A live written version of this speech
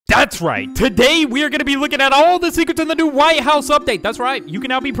That's right. Today, we are going to be looking at all the secrets in the new White House update. That's right. You can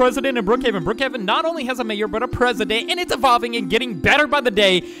now be president in Brookhaven. Brookhaven not only has a mayor, but a president, and it's evolving and getting better by the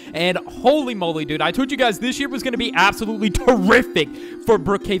day. And holy moly, dude, I told you guys this year was going to be absolutely terrific for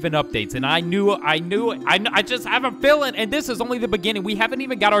Brookhaven updates. And I just have a feeling, and this is only the beginning. We haven't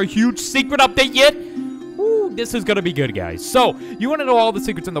even got our huge secret update yet. Ooh, this is going to be good, guys. So, you want to know all the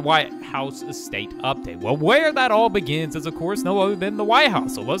secrets in the White House estate update. Well, where that all begins is, of course, no other than the White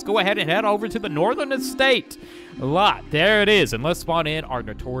House. So, let's go ahead and head over to the northern estate lot. There it is. And let's spawn in our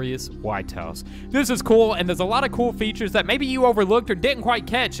notorious White House. This is cool, and there's a lot of cool features that maybe you overlooked or didn't quite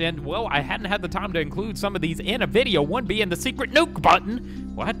catch. And, well, I hadn't had the time to include some of these in a video, one being the secret nuke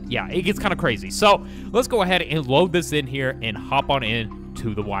button. What? Yeah, it gets kind of crazy. So, let's go ahead and load this in here and hop on in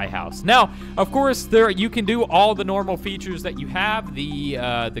to the White House. Now, of course, you can do all the normal features that you have. The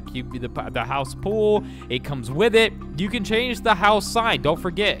house pool, it comes with it. You can change the house sign. Don't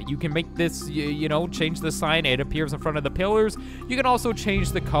forget, you can make this, change the sign. It appears in front of the pillars. You can also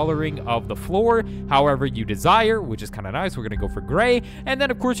change the coloring of the floor however you desire, which is kind of nice. We're gonna go for gray. And then,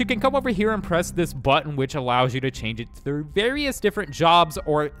 of course, you can come over here and press this button, which allows you to change it through various different jobs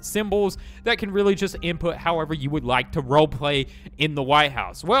or symbols that can really just input however you would like to roleplay in the White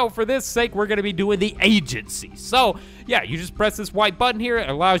House. Well, for this sake, we're going to be doing the agency. So, yeah, you just press this white button here. It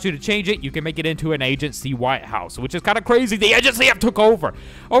allows you to change it. You can make it into an agency White House, which is kind of crazy. The agency have took over.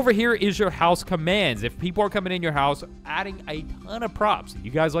 Over here is your house commands. If people are coming in your house, adding a ton of props. You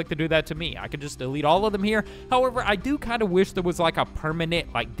guys like to do that to me. I could just delete all of them here. However, I do kind of wish there was like a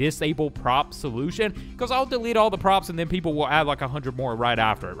permanent, like, disable prop solution, because I'll delete all the props and then people will add like 100 more right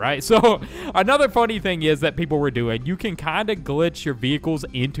after it, right? So, another funny thing is that people were doing, you can kind of glitch your vehicles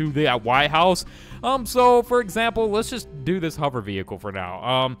into the White House. So for example, let's just do this hover vehicle for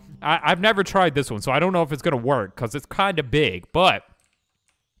now. I've never tried this one, so I don't know if it's gonna work because it's kind of big, but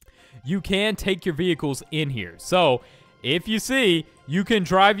you can take your vehicles in here. So if you see, you can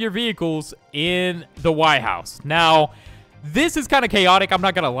drive your vehicles in the White House. Now, this is kind of chaotic, I'm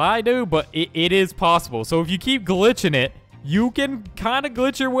not gonna lie, dude, but it is possible. So if you keep glitching it, you can kind of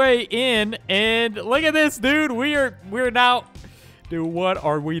glitch your way in, and look at this, dude. We're now... Dude, what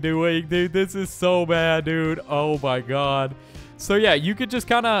are we doing? Dude, this is so bad, dude. Oh, my God. So, yeah, you could just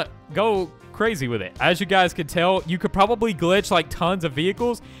kind of go crazy with it. As you guys can tell, you could probably glitch, like, tons of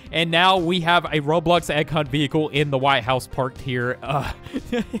vehicles. And now we have a Roblox egg hunt vehicle in the White House parked here.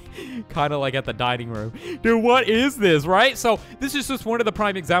 Kind of like at the dining room. Dude, what is this, right? So, this is just one of the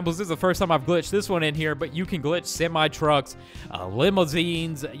prime examples. This is the first time I've glitched this one in here. But you can glitch semi-trucks,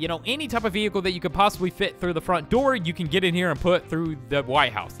 limousines, any type of vehicle that you could possibly fit through the front door, you can get in here and put through the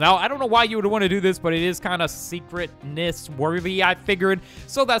White House. Now, I don't know why you would want to do this, but it is kind of secretness worthy, I figured.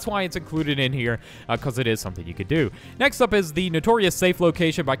 So, that's why it's included in here, because it is something you could do. Next up is the notorious safe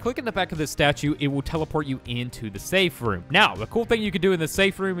location. By clicking the back of this statue, it will teleport you into the safe room. Now, the cool thing you can do in the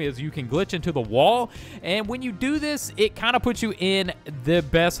safe room is you can glitch into the wall, and when you do this, it kind of puts you in the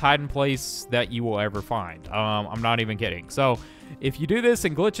best hiding place that you will ever find. I'm not even kidding. So, if you do this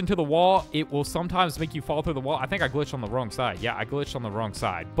and glitch into the wall, it will sometimes make you fall through the wall. I think I glitched on the wrong side. Yeah, I glitched on the wrong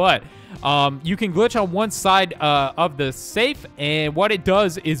side. But you can glitch on one side of the safe, and what it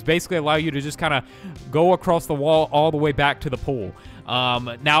does is basically allow you to just kind of go across the wall all the way back to the pool.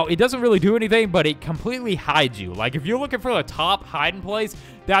 Now, it doesn't really do anything, but it completely hides you. Like, if you're looking for a top hiding place,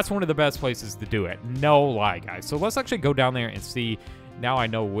 that's one of the best places to do it. No lie, guys. So let's actually go down there and see. Now I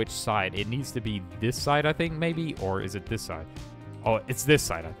know which side. It needs to be this side, I think, maybe, or is it this side? Oh, it's this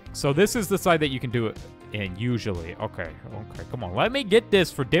side, I think. So this is the side that you can do it in usually. Okay, come on. Let me get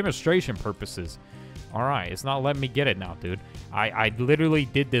this for demonstration purposes. All right, it's not letting me get it now, dude. I literally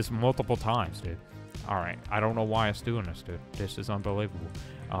did this multiple times, dude. All right, I don't know why it's doing this, dude. This is unbelievable.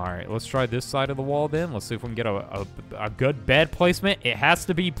 All right, let's try this side of the wall then. Let's see if we can get a good bed placement. It has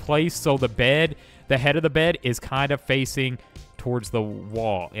to be placed so the head of the bed is kind of facing towards the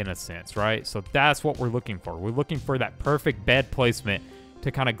wall in a sense, right? So that's what we're looking for. We're looking for that perfect bed placement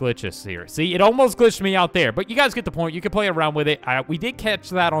to kind of glitch us here. See, it almost glitched me out there, but you guys get the point. You can play around with it. We did catch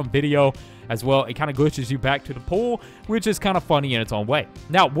that on video as well. It kind of glitches you back to the pool, which is kind of funny in its own way.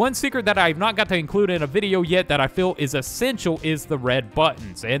 Now, one secret that I've not got to include in a video yet that I feel is essential is the red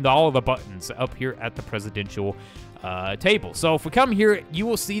buttons and all of the buttons up here at the presidential table. So if we come here, you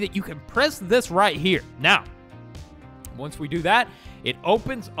will see that you can press this right here. Now, once we do that, it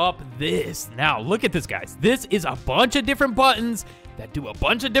opens up this. Now, look at this, guys. This is a bunch of different buttons that do a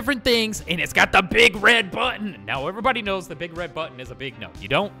bunch of different things, and it's got the big red button. Now, everybody knows the big red button is a big no. You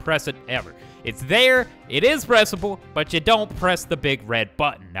don't press it ever. It's there, it is pressable, but you don't press the big red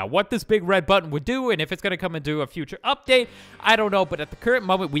button. Now, what this big red button would do, and if it's going to come into a future update, I don't know, but at the current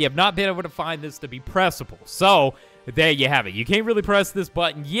moment, we have not been able to find this to be pressable. So, there you have it. You can't really press this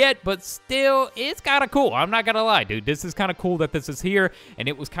button yet, but still, it's kind of cool. I'm not going to lie, dude. This is kind of cool that this is here, and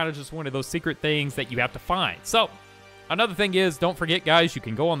it was kind of just one of those secret things that you have to find. So, another thing is, don't forget, guys, you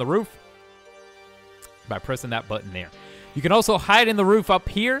can go on the roof by pressing that button there. You can also hide in the roof up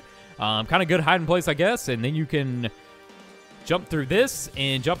here. Kind of good hiding place, I guess, and then you can jump through this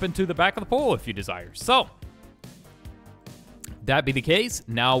and jump into the back of the pool if you desire. So, that be the case,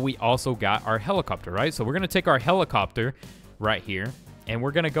 now we also got our helicopter, right? So we're going to take our helicopter right here, and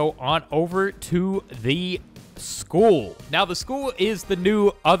we're going to go on over to the school. Now, the school is the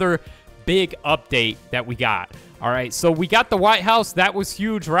new other big update that we got. All right, so we got the White House. That was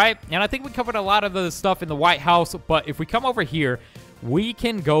huge, right? And I think we covered a lot of the stuff in the White House, but if we come over here, we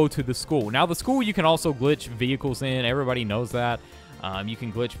can go to the school. Now, the school, you can also glitch vehicles in. Everybody knows that. You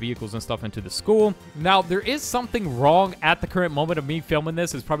can glitch vehicles and stuff into the school. Now, there is something wrong at the current moment of me filming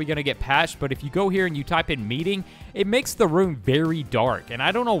this. It's probably going to get patched, but if you go here and you type in meeting, it makes the room very dark. And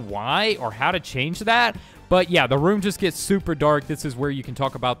I don't know why or how to change that, but yeah, the room just gets super dark. This is where you can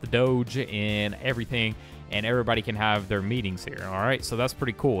talk about the Doge and everything, and everybody can have their meetings here. All right, so that's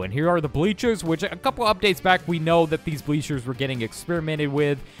pretty cool. And here are the bleachers, which a couple updates back, we know that these bleachers were getting experimented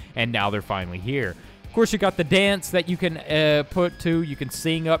with, and now they're finally here. Of course, you got the dance that you can put to. You can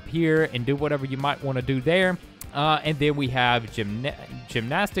sing up here and do whatever you might want to do there. And then we have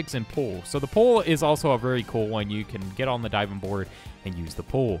gymnastics and pool. So the pool is also a very cool one. You can get on the diving board and use the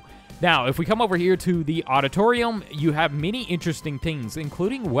pool. Now, if we come over here to the auditorium, you have many interesting things,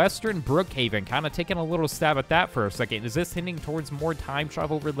 including Western Brookhaven. Kind of taking a little stab at that for a second. Is this hinting towards more time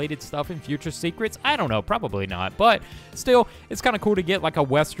travel-related stuff in future secrets? I don't know. Probably not. But still, it's kind of cool to get like a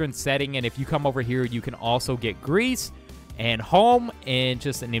Western setting. And if you come over here, you can also get Greece and home and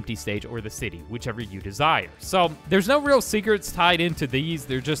just an empty stage or the city, whichever you desire. So there's no real secrets tied into these.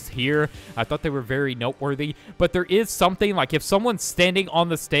 They're just here. I thought they were very noteworthy, but there is something like if someone's standing on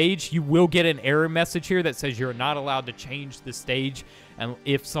the stage, you will get an error message here that says you're not allowed to change the stage and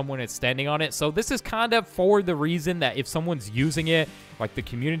if someone is standing on it. So this is kind of for the reason that if someone's using it, like the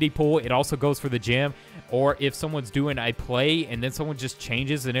community pool, it also goes for the gym, or if someone's doing a play and then someone just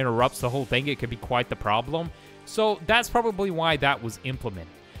changes and interrupts the whole thing, it could be quite the problem. So that's probably why that was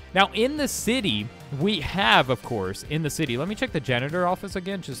implemented. Now, in the city, we have, of course, in the city, let me check the janitor office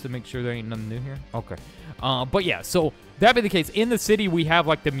again just to make sure there ain't nothing new here. Okay. But yeah, so that be the case. In the city, we have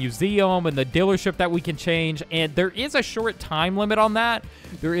like the museum and the dealership that we can change, and there is a short time limit on that.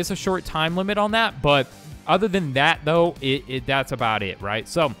 But other than that, though, that's about it, right?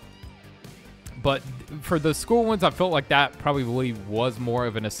 So, but for the school ones, I felt like that probably was more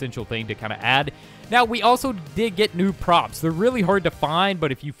of an essential thing to kind of add. Now, we also did get new props. They're really hard to find,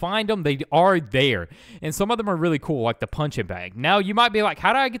 but if you find them, they are there. And some of them are really cool, like the punching bag. Now, you might be like,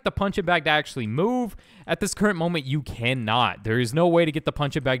 how do I get the punching bag to actually move? At this current moment, you cannot. There is no way to get the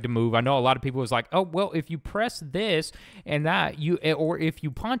punching bag to move. I know a lot of people was like, oh, well, if you press this and that, or if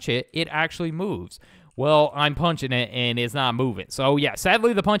you punch it, it actually moves. Well, I'm punching it, and it's not moving. So, yeah,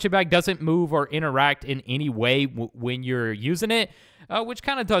 sadly, the punching bag doesn't move or interact in any way when you're using it, which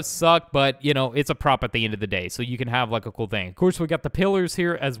kind of does suck, but, you know, it's a prop at the end of the day, so you can have, like, a cool thing. Of course, we got the pillars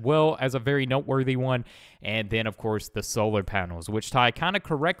here as well as a very noteworthy one, and then, of course, the solar panels, which tie kind of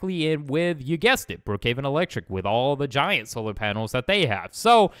correctly in with, you guessed it, Brookhaven Electric, with all the giant solar panels that they have.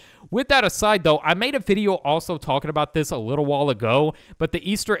 So, with that aside, though, I made a video also talking about this a little while ago, but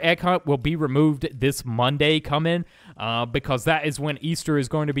the Easter egg hunt will be removed this Monday coming, because that is when Easter is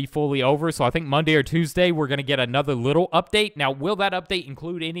going to be fully over. So I think Monday or Tuesday we're going to get another little update. Now, will that update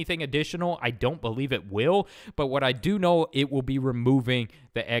include anything additional? I don't believe it will, but what I do know, it will be removing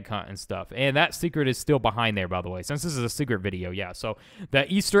the egg hunt and stuff. And that secret is still behind there, by the way, since this is a secret video. Yeah, so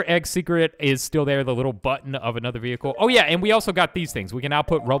the Easter egg secret is still there, the little button of another vehicle. Oh yeah, and we also got these things. We can now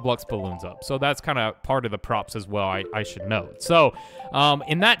put Roblox balloons up, so that's kind of part of the props as well, I should note. So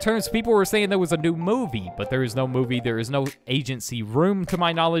in that terms, people were saying there was a new movie, but there is no movie. There is no agency room, to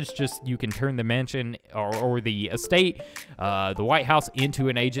my knowledge. Just you can turn the mansion or the estate, the White House, into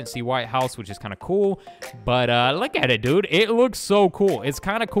an agency White House, which is kind of cool. But look at it, dude. It looks so cool. It's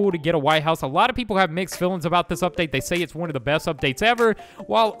kind of cool to get a White House. A lot of people have mixed feelings about this update. They say it's one of the best updates ever,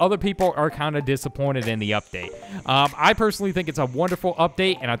 while other people are kind of disappointed in the update. I personally think it's a wonderful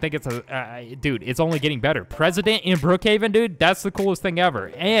update, and I think it's dude, it's only getting better. President in Brookhaven, dude, that's the coolest thing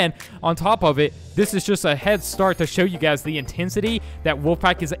ever. And on top of it, this is just a head start to show you guys the intensity that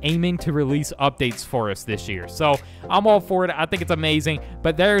Wolfpack is aiming to release updates for us this year. So I'm all for it. I think it's amazing.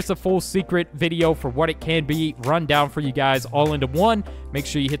 But there's a full secret video for what it can be, run down for you guys all into one. Make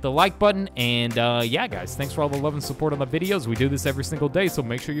sure you hit the like button. And yeah, guys, thanks for all the love and support on the videos. We do this every single day, so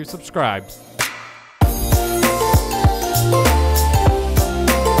make sure you're subscribed.